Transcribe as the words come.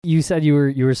You said you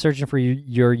were searching for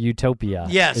your utopia.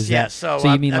 Yes, yes. So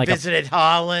you mean I like visited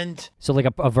Holland. So like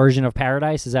a version of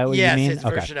paradise? Is that what you mean? Yes, it's a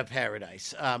version of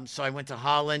paradise. So I went to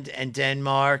Holland and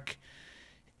Denmark,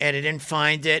 and I didn't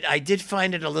find it. I did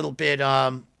find it a little bit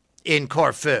in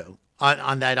Corfu,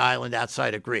 on that island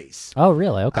outside of Greece. Oh,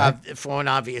 really? Okay. For an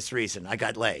obvious reason. I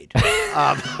got laid.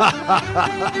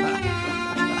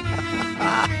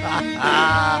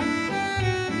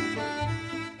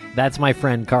 That's my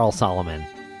friend Carl Solomon.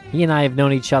 He and I have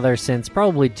known each other since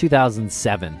probably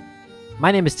 2007.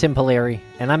 My name is Tim Polari,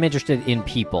 and I'm interested in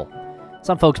people.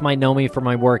 Some folks might know me for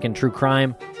my work in true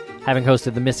crime, having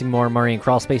hosted the Missing More Murray and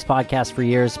Crawl Space podcast for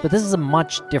years, but this is a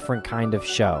much different kind of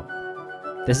show.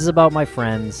 This is about my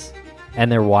friends and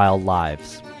their wild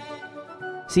lives.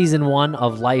 Season 1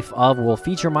 of Life of will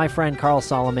feature my friend Carl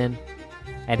Solomon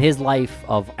and his life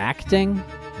of acting,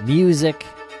 music,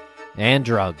 and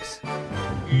drugs.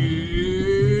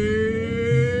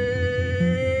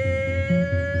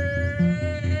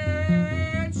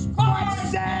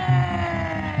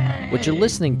 What you're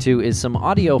listening to is some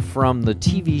audio from the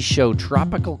TV show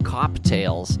Tropical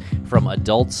Cocktails from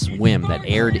Adult Swim that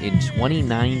aired in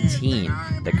 2019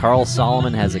 that Carl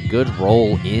Solomon has a good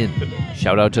role in.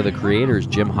 Shout out to the creators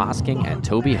Jim Hosking and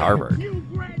Toby Harvard.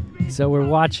 So we're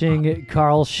watching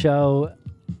Carl's show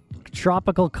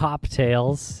Tropical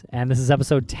Cocktails, and this is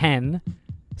episode 10,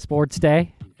 Sports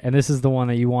Day, and this is the one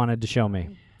that you wanted to show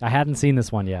me. I hadn't seen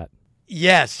this one yet.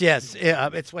 Yes.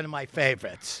 It's one of my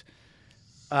favorites.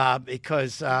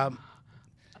 Because I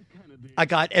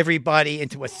got everybody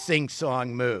into a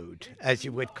sing-song mood, as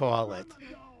you would call it.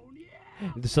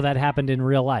 So that happened in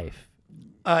real life?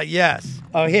 Yes.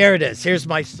 Oh, here it is. Here's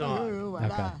my song.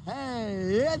 Okay.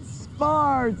 Hey, it's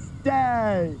Sports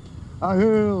Day.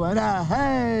 Ahoo and a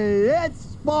hey, it's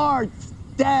Sports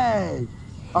Day.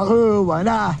 Ahoo and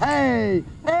a hey,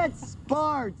 it's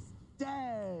Sports Day.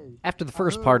 After the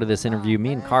first part of this interview,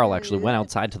 me and Carl actually went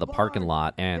outside to the parking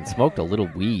lot and smoked a little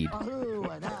weed.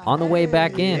 On the way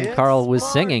back in, Carl was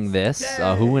singing this,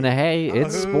 Ahoo and a Hey,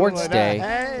 it's Sports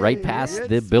Day, right past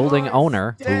the building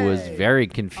owner, who was very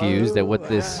confused at what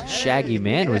this shaggy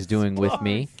man was doing with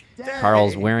me.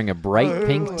 Carl's wearing a bright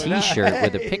pink t-shirt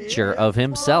with a picture of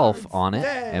himself on it,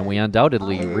 and we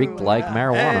undoubtedly reeked like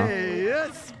marijuana.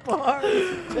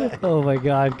 Oh my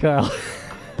God, Carl.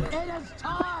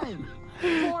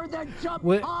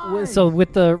 So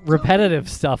with the repetitive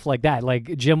stuff like that,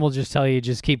 like Jim will just tell you,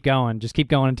 just keep going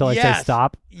until I say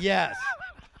stop. Yes.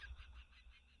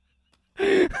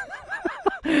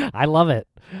 I love it.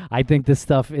 I think this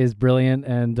stuff is brilliant,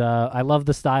 and I love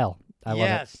the style. I love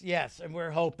it. Yes, and we're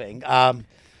hoping,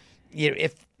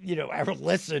 if our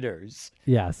listeners,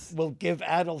 will give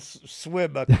Adult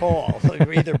Swim a call,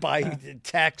 either by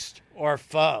text or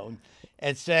phone,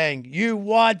 and saying, you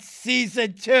want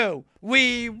season 2.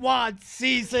 We want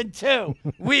season 2.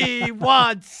 We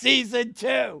want season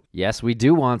 2. Yes, we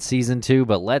do want season 2,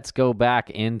 but let's go back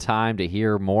in time to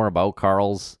hear more about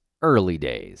Carl's early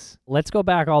days. Let's go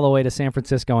back all the way to San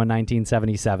Francisco in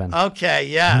 1977. Okay,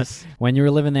 yes. When you were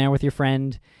living there with your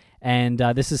friend, and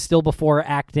this is still before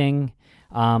acting.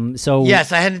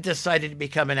 Yes, I hadn't decided to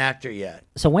become an actor yet.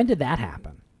 So when did that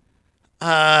happen?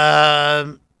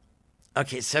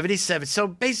 Okay, 77. So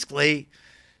basically,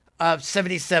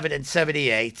 77 and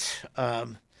 78,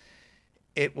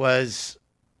 it was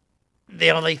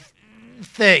the only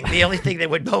thing that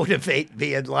would motivate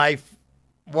me in life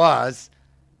was,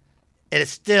 and it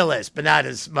still is, but not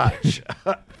as much,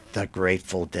 the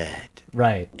Grateful Dead.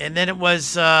 Right. And then it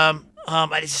was, I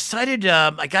decided,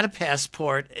 I got a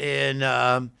passport in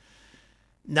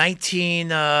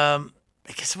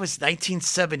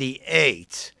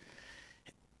 1978.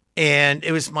 And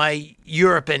it was my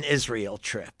Europe and Israel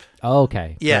trip. Oh,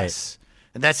 okay. Yes. Right.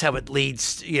 And that's how it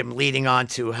leading on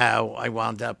to how I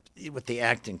wound up with the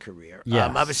acting career.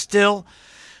 Yes. I was still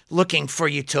looking for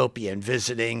utopia and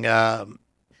visiting,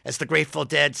 as the Grateful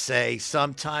Dead say,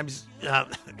 sometimes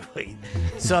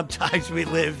we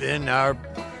live in our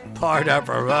part of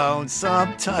our own.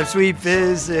 Sometimes we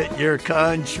visit your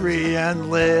country and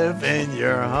live in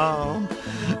your home.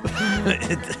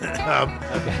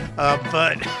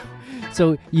 But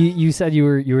so you said you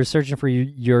were searching for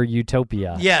your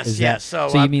utopia. Yes.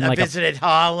 So you mean I visited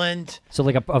Holland. So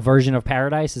like a version of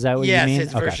paradise? Is that what you mean? Yes,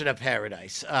 it's a version of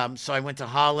paradise. So I went to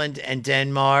Holland and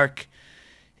Denmark,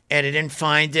 and I didn't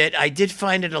find it. I did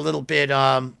find it a little bit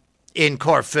in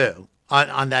Corfu,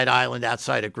 on that island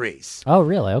outside of Greece. Oh,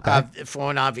 really? Okay. For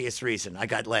an obvious reason. I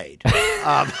got laid.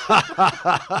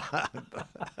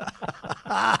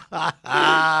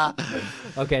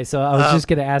 Okay, so I was just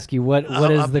going to ask you, what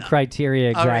is the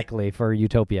criteria exactly for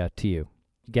utopia to you?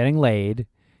 Getting laid,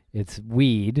 It's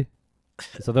weed.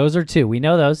 So those are two. We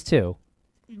know those two.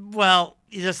 Well,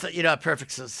 a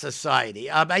perfect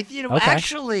society. Okay.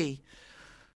 Actually,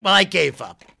 well, I gave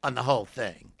up on the whole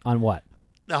thing. On what?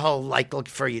 The whole look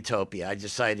for utopia. I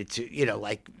decided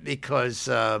to, because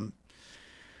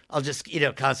I'll just,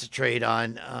 concentrate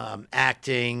on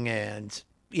acting and,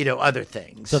 other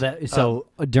things. So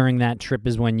during that trip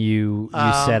is when you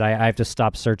said I have to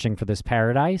stop searching for this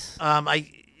paradise?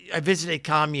 I visited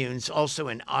communes also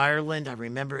in Ireland. I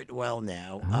remember it well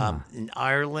now. In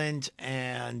Ireland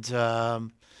and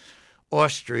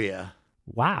Austria.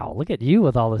 Wow, look at you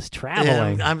with all this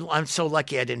traveling. I'm so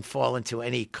lucky I didn't fall into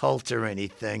any cult or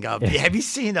anything. Have you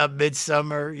seen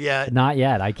Midsummer yet? Not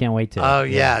yet. I can't wait to. Oh,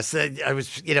 yes. I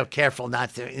was, careful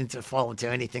not to fall into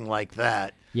anything like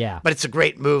that. Yeah. But it's a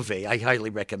great movie. I highly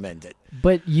recommend it.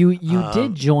 But you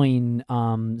did join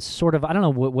sort of, I don't know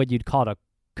what you'd call it, a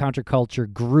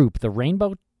counterculture group, the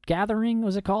Rainbow Gathering,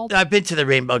 was it called? I've been to the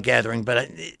Rainbow Gathering, but...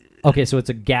 Okay, so it's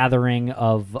a gathering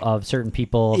of certain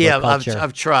people of the culture.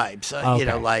 Of tribes,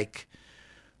 Okay.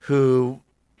 who,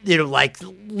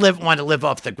 want to live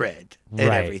off the grid and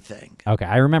Right. everything. Okay,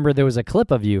 I remember there was a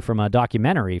clip of you from a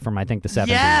documentary from, I think, the 70s.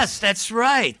 Yes, that's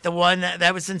right. The one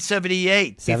that was in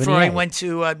 78, before I 78. went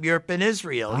to Europe and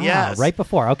Israel. Ah, Yes. right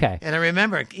before, okay. And I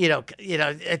remember,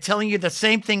 telling you the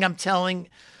same thing I'm telling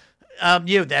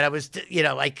you, that I was,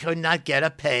 I could not get a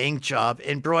paying job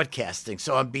in broadcasting.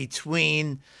 So I'm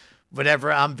between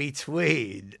whatever I'm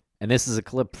between. And this is a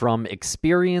clip from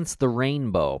Experience the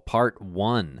Rainbow, Part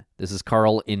 1. This is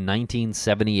Carl in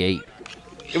 1978.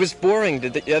 It was boring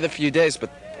the other few days,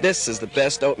 but this is the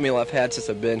best oatmeal I've had since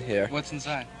I've been here. What's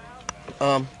inside?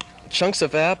 Chunks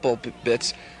of apple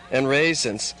bits and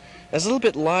raisins. It's a little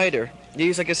bit lighter. You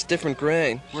use, I guess, different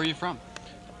grain. Where are you from?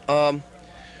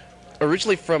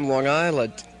 Originally from Long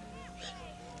Island.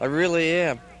 I really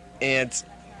am. And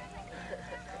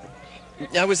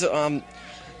I was, well,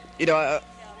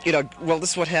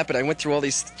 this is what happened. I went through all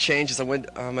these changes. I went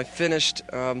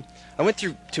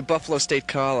through to Buffalo State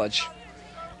College.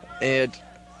 And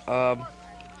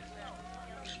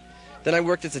then I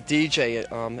worked as a DJ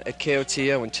at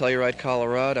KOTO in Telluride,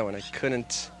 Colorado, and I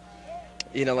couldn't,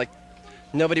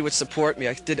 nobody would support me.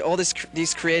 I did all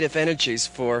these creative energies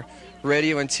for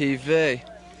radio and TV,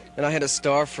 and I had to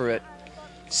starve for it.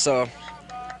 So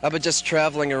I've been just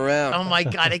traveling around. Oh, my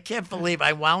God. I can't believe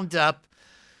I wound up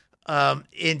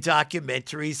in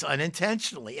documentaries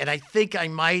unintentionally. And I think I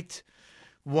might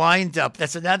wind up,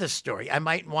 that's another story, I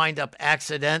might wind up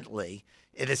accidentally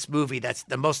in this movie that's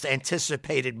the most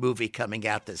anticipated movie coming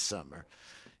out this summer.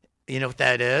 You know what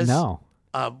that is? No.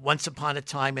 Once Upon a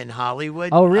Time in Hollywood.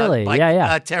 Oh, really? By,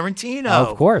 Yeah. Tarantino.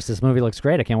 Of course. This movie looks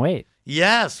great. I can't wait.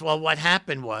 Yes. Well, what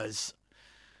happened was,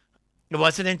 it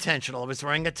wasn't intentional. I was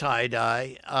wearing a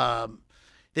tie-dye.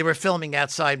 They were filming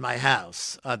outside my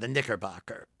house, the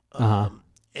Knickerbocker. But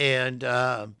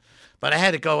I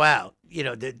had to go out,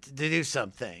 to do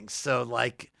some things. So,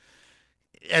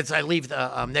 as I leave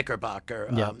the Knickerbocker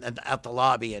and out the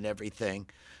lobby and everything,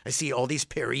 I see all these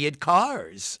period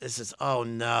cars. It says, oh,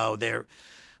 no,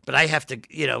 but I have to,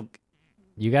 You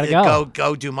got to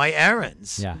go do my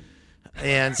errands. Yeah.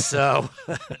 And so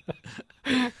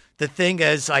the thing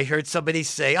is, I heard somebody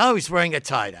say, oh, he's wearing a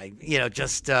tie-dye,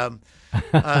 just, film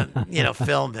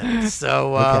him.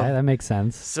 So, Okay, that makes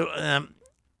sense.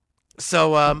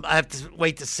 So I have to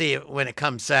wait to see it when it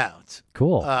comes out.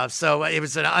 Cool. So it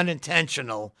was an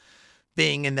unintentional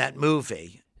being in that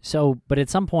movie. So, but at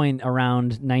some point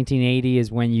around 1980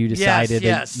 is when you decided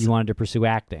that you wanted to pursue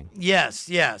acting. Yes.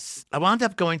 I wound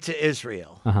up going to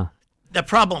Israel. Uh-huh. The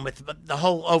problem with the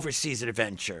whole overseas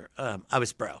adventure, I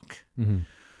was broke. Mm-hmm.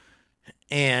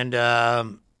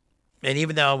 And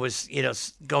even though I was,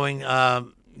 going,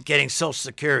 getting Social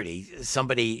Security,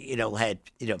 somebody, had,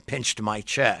 pinched my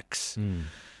checks.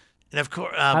 And of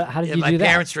course, how did you my do that?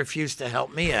 parents refused to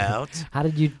help me out. How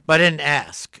did you? But I didn't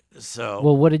ask. So,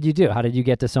 Well, what did you do? How did you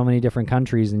get to so many different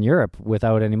countries in Europe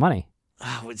without any money?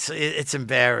 it's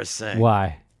embarrassing.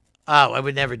 Why? Oh, I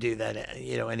would never do that,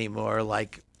 anymore.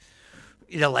 Like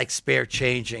spare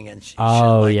changing and shit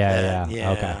Oh, like yeah, that.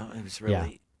 yeah. Okay. It was really. Yeah.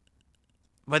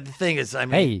 But the thing is, I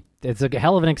mean, Hey, it's a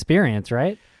hell of an experience,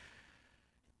 right?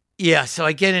 yeah. So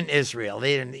I get in Israel.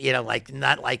 They didn't,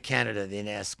 not like Canada. They didn't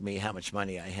ask me how much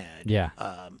money I had. Yeah.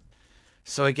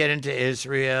 So I get into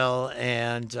Israel,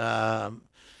 and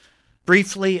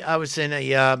briefly, I was in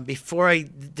a before I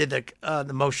did the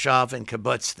Moshav and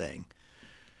Kibbutz thing.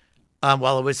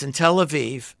 While I was in Tel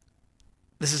Aviv,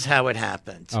 this is how it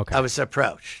happened. Okay. I was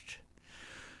approached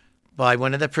by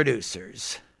one of the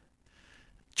producers,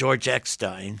 George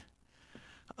Eckstein,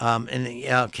 in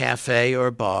a cafe or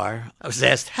a bar. I was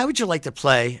asked, how would you like to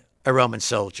play a Roman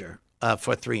soldier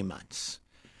for 3 months?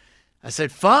 I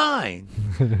said, fine.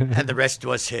 And the rest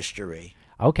was history.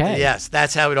 Okay. Yes,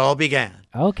 that's how it all began.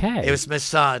 Okay. It was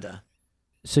Masada.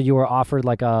 So you were offered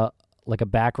like a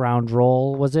background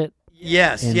role, was it?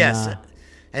 Yes, In, yes.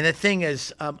 And the thing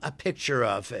is, a picture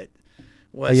of it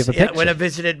was you have a picture? when I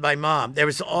visited my mom. There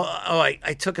was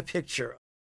I took a picture.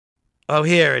 Oh,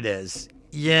 here it is.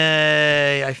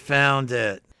 Yay, I found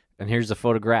it. And here's a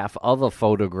photograph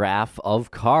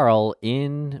of Carl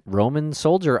in Roman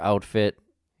soldier outfit.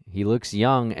 He looks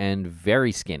young and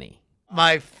very skinny.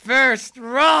 My first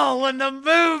role in the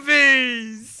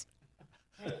movies.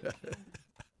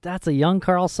 That's a young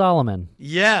Carl Solomon.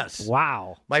 Yes.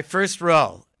 Wow. My first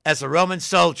role as a Roman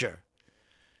soldier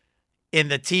in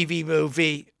the TV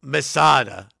movie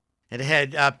Masada. It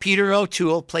had Peter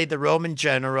O'Toole played the Roman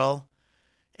general,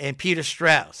 and Peter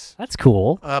Strauss That's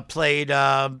cool. played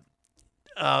the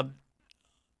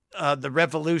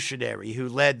revolutionary who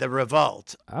led the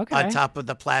revolt Okay. on top of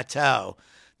the plateau,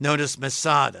 known as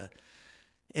Masada.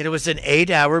 And it was an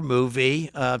 8-hour movie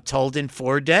told in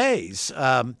 4 days,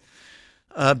 done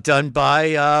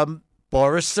by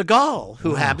Boris Sagal,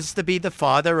 who happens to be the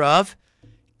father of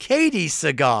Katie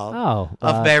Sagal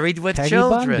of Married with Peggy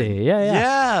Children. Bundy. Yeah.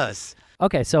 Yes.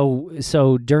 Okay,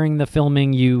 so during the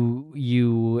filming,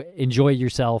 you enjoy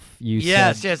yourself.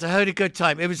 Yes, I had a good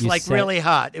time. It was like really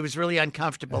hot. It was really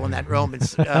uncomfortable in that Roman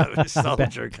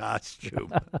soldier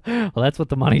costume. Well, that's what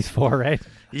the money's for, right?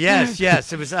 Yes.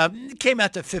 It was. It came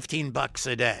out to $15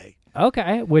 a day.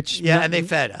 Okay, which and they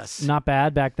fed us. Not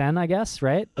bad back then, I guess,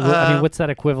 right? I mean, what's that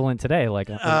equivalent today? Like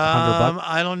 $100?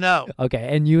 I don't know.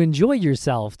 Okay, and you enjoy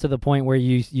yourself to the point where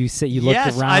you looked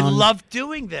yes, around. I love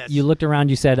doing this. You looked around.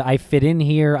 You said, "I fit in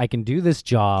here. I can do this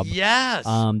job. Yes.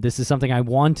 This is something I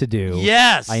want to do.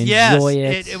 Yes. I enjoy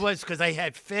it. It was because I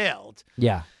had failed.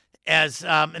 Yeah. As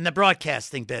in the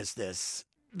broadcasting business,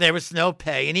 there was no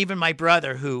pay, and even my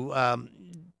brother, who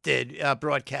did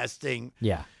broadcasting,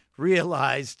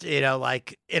 realized,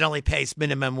 like it only pays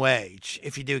minimum wage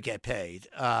if you do get paid.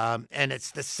 And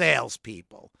it's the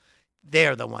salespeople.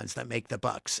 They're the ones that make the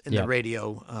bucks in the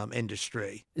radio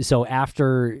industry. So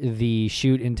after the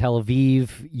shoot in Tel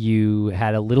Aviv, you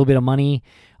had a little bit of money,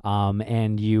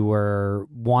 and you were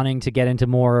wanting to get into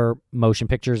more motion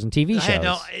pictures and TV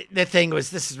shows. The thing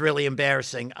was, this is really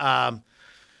embarrassing. I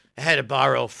had to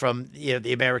borrow from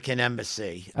the American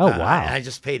Embassy. Oh, wow. I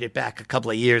just paid it back a couple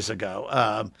of years ago.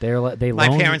 My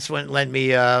parents wouldn't lend me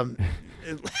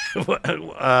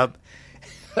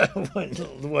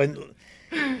wouldn't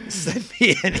send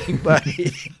me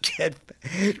anybody to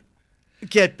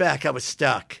get back. I was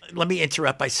stuck. Let me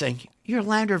interrupt by saying,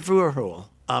 Yolanda Verhul,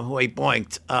 who I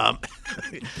boinked.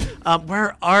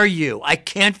 Where are you? I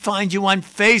can't find you on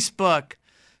Facebook.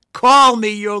 Call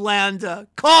me, Yolanda.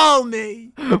 Call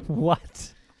me.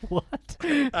 What?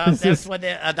 That's one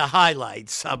of the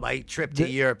highlights of my trip to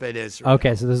Europe and Israel.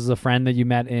 Okay, so this is a friend that you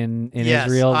met in yes,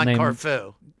 Israel. on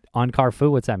Corfu. On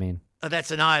Corfu? What's that mean?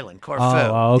 That's an island, Corfu.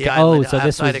 Okay. Island so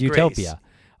this was of Utopia. Greece.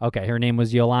 Okay, her name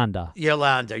was Yolanda.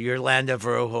 Yolanda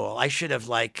Verhul. I should have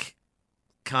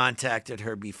contacted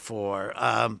her before.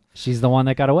 She's the one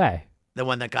that got away. The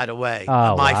one that got away.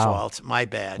 Oh, my wow. fault. My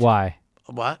bad. Why?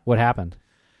 What? What happened?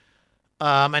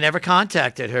 I never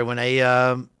contacted her when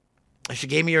she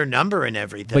gave me her number and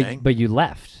everything. But you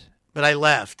left. But I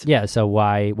left. Yeah. So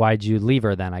why'd you leave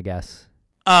her then? I guess.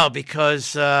 Oh,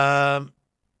 because it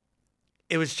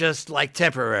was just like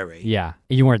temporary. Yeah.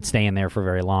 You weren't staying there for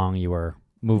very long. You were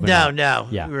moving. No.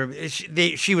 Yeah.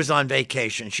 She was on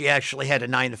vacation. She actually had a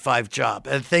 9-to-5 job.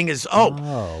 And the thing is,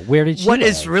 where did she What live?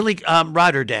 is really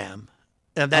Rotterdam?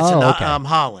 That's in okay.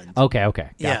 Holland. Okay.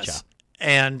 Gotcha. Yes.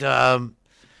 And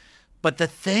but the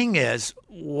thing is,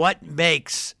 what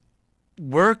makes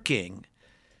working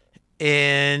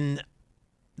in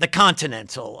the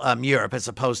continental Europe as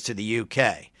opposed to the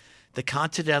UK, the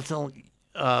continental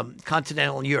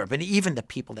Europe, and even the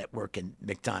people that work in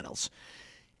McDonald's,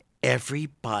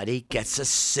 everybody gets a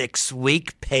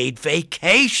 6-week paid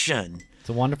vacation. It's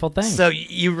a wonderful thing. So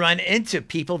you run into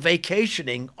people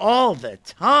vacationing all the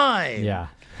time. Yeah.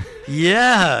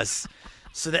 Yes.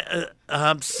 So that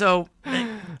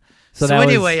So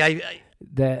anyway,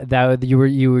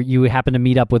 you happened to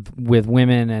meet up with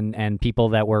women and people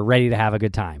that were ready to have a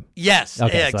good time. Yes,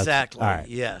 okay, exactly. All right.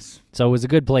 Yes. So it was a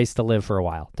good place to live for a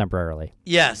while, temporarily.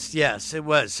 Yes, it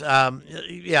was.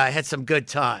 I had some good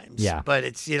times. Yeah. But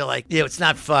it's it's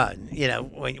not fun,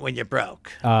 when you're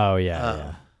broke. Oh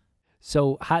yeah.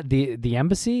 So the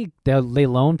embassy, they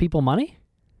loan people money?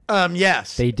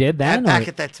 Yes. They did that? Back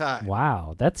at that time.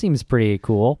 Wow, that seems pretty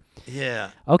cool.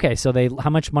 Yeah. Okay, so how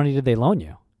much money did they loan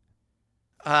you?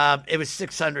 It was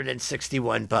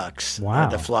 $661. Wow.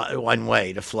 To fly one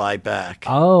way to fly back.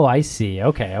 Oh, I see.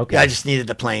 Okay. Yeah, I just needed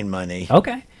the plane money.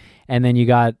 Okay. And then you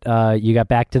got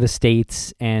back to the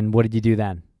States, and what did you do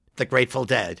then? The Grateful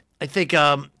Dead. I think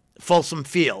Folsom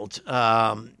Field,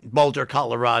 Boulder,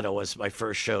 Colorado was my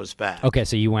first shows back. Okay,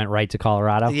 so you went right to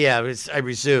Colorado? Yeah, I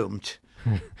resumed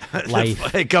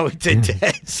Life. going to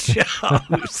Dead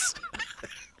shows.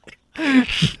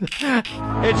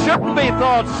 It shouldn't be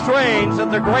thought strange that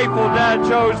the Grateful Dead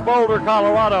chose Boulder,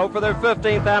 Colorado for their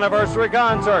 15th anniversary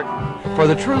concert. For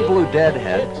the true blue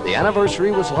Deadhead, the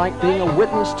anniversary was like being a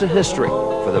witness to history.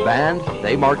 For the band,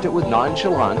 they marked it with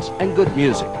nonchalance and good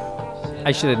music.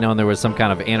 I should have known there was some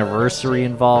kind of anniversary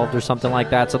involved or something like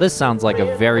that. So this sounds like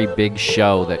a very big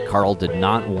show that Carl did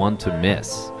not want to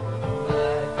miss.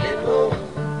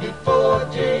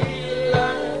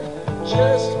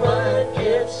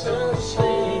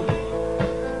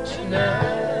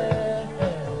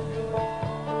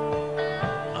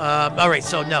 All right,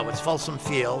 so no, it's Folsom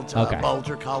Field, Okay.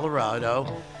 Boulder,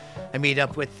 Colorado. I meet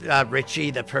up with Richie,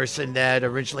 the person that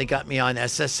originally got me on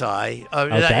SSI.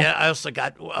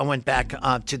 Okay. I went back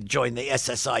to join the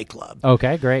SSI club.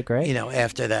 Okay, great.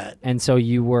 After that. And so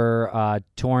you were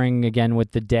touring again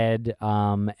with the Dead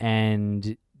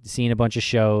and seeing a bunch of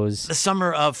shows. The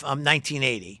summer of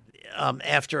 1980,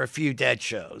 after a few Dead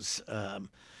shows,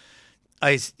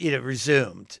 I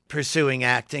resumed pursuing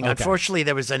acting. Okay. Unfortunately,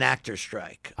 there was an actor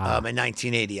strike in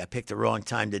 1980. I picked the wrong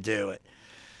time to do it.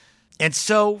 And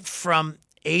so from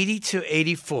 80 to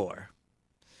 84,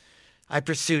 I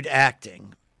pursued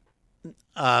acting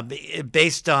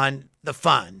based on the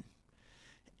fun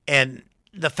and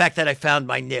the fact that I found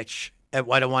my niche at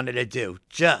what I wanted to do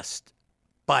just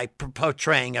by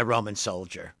portraying a Roman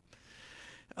soldier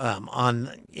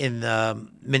in the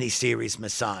miniseries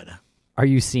Masada. Are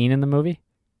you seen in the movie?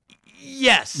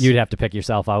 Yes. You'd have to pick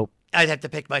yourself out. I'd have to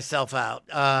pick myself out.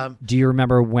 Do you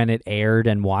remember when it aired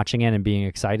and watching it and being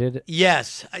excited?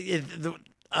 Yes. I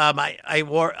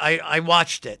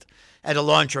watched it at a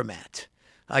laundromat.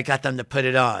 I got them to put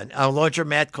it on. A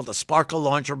laundromat called the Sparkle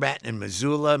Laundromat in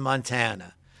Missoula,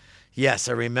 Montana. Yes,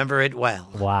 I remember it well.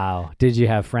 Wow. Did you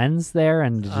have friends there?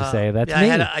 And did you say, that's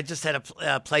me? I just had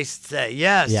a place to stay.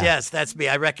 Yes, that's me.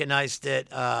 I recognized it.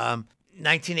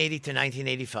 1980 to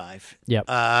 1985. Yep.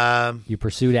 You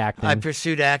pursued acting. I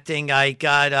pursued acting. I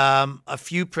got a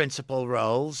few principal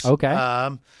roles. Okay.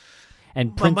 And one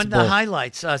of principal. the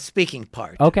highlights, speaking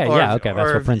part. Okay, that's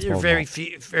what principal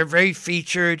is very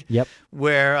featured. Yep.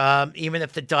 Where even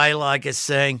if the dialogue is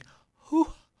saying, who,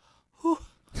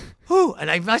 and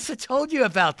I must have told you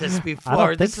about this before. I don't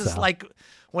think This is so. like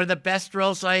one of the best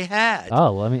roles I had.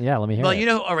 Oh, let me hear Well, it.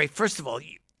 all right. First of all,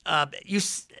 are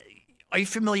you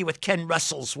familiar with Ken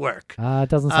Russell's work? It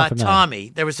doesn't sound familiar. Tommy.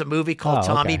 There was a movie called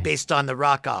Tommy okay. based on the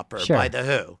rock opera Sure. by The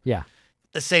Who. Yeah.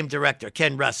 The same director,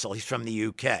 Ken Russell. He's from the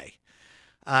UK.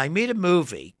 I made a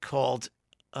movie called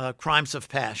Crimes of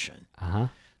Passion. Uh-huh.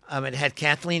 It had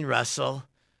Kathleen Russell,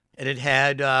 and it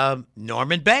had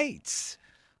Norman Bates,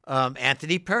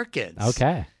 Anthony Perkins.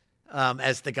 Okay.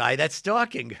 As the guy that's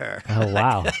stalking her. Oh,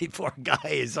 wow. That poor guy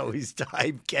is always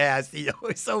typecast.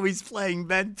 He's always playing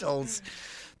mentals.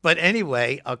 But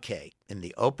anyway, okay, in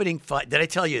the opening did I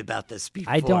tell you about this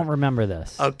before? I don't remember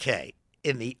this. Okay,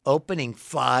 in the opening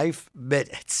 5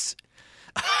 minutes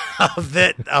of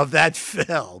that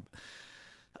film,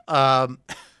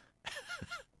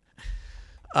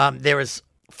 there was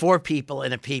 4 people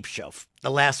in a peep show. The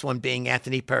last one being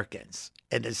Anthony Perkins,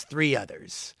 and there's 3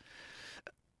 others,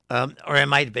 or it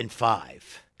might have been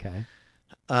 5. Okay.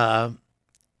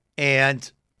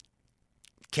 And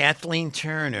Kathleen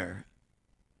Turner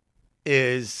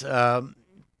is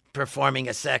performing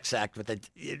a sex act with a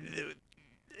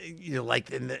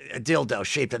dildo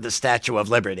shaped of the Statue of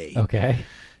Liberty. Okay.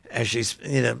 As she's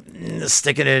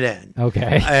sticking it in.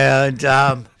 Okay. And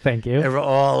Thank you. they were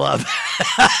all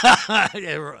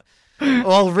they were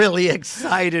all really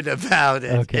excited about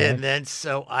it. Okay. And then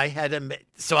so I had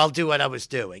so I'll do what I was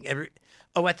doing.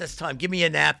 At this time, give me a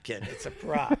napkin. It's a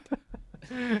prop.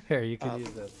 Here, you can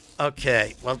use this.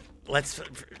 Okay, well, let's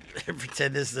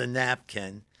pretend this is a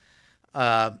napkin.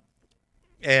 You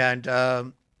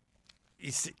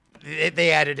see,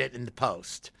 they added it in the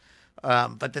post.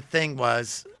 But the thing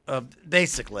was,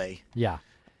 basically... Yeah.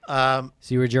 So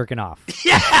you were jerking off.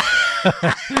 Yes!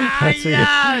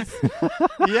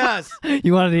 Yes!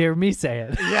 You wanted to hear me say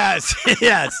it. Yes!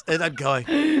 Yes! And I'm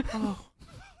going,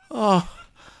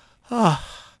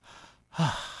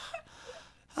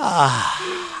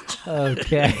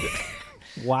 Okay.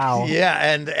 Wow.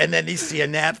 Yeah, and then you see a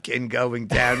napkin going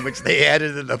down, which they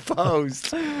added in the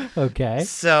post. Okay.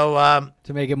 So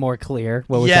To make it more clear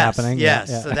what was yes, happening. yes.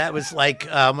 Yeah. So that was like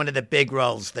one of the big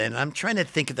roles. Then I'm trying to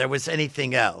think if there was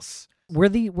anything else. Were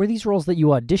these roles that you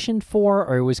auditioned for,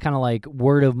 or it was kind of like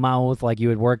word of mouth, like you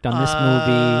had worked on this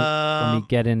movie? Let me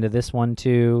get into this one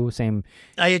too. Same.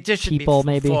 I auditioned people, before.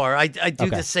 maybe? I do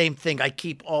Okay. the same thing. I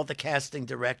keep all the casting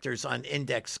directors on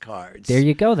index cards. There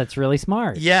you go. That's really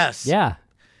smart. Yes. Yeah.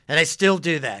 And I still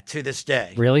do that to this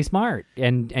day. Really smart.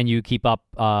 And you keep up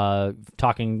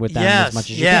talking with them Yes, as much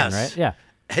as you yes. can, right?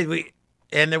 Yeah.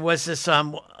 And there was this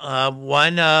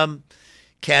one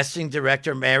casting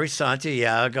director, Mary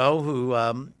Santiago, who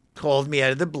called me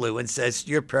out of the blue and says,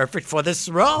 "You're perfect for this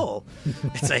role.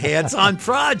 It's a hands-on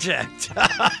project."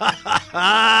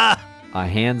 A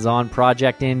hands-on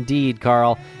project indeed,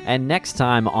 Carl. And next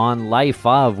time on Life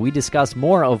of, we discuss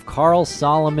more of Carl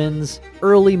Solomon's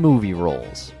early movie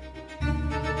roles.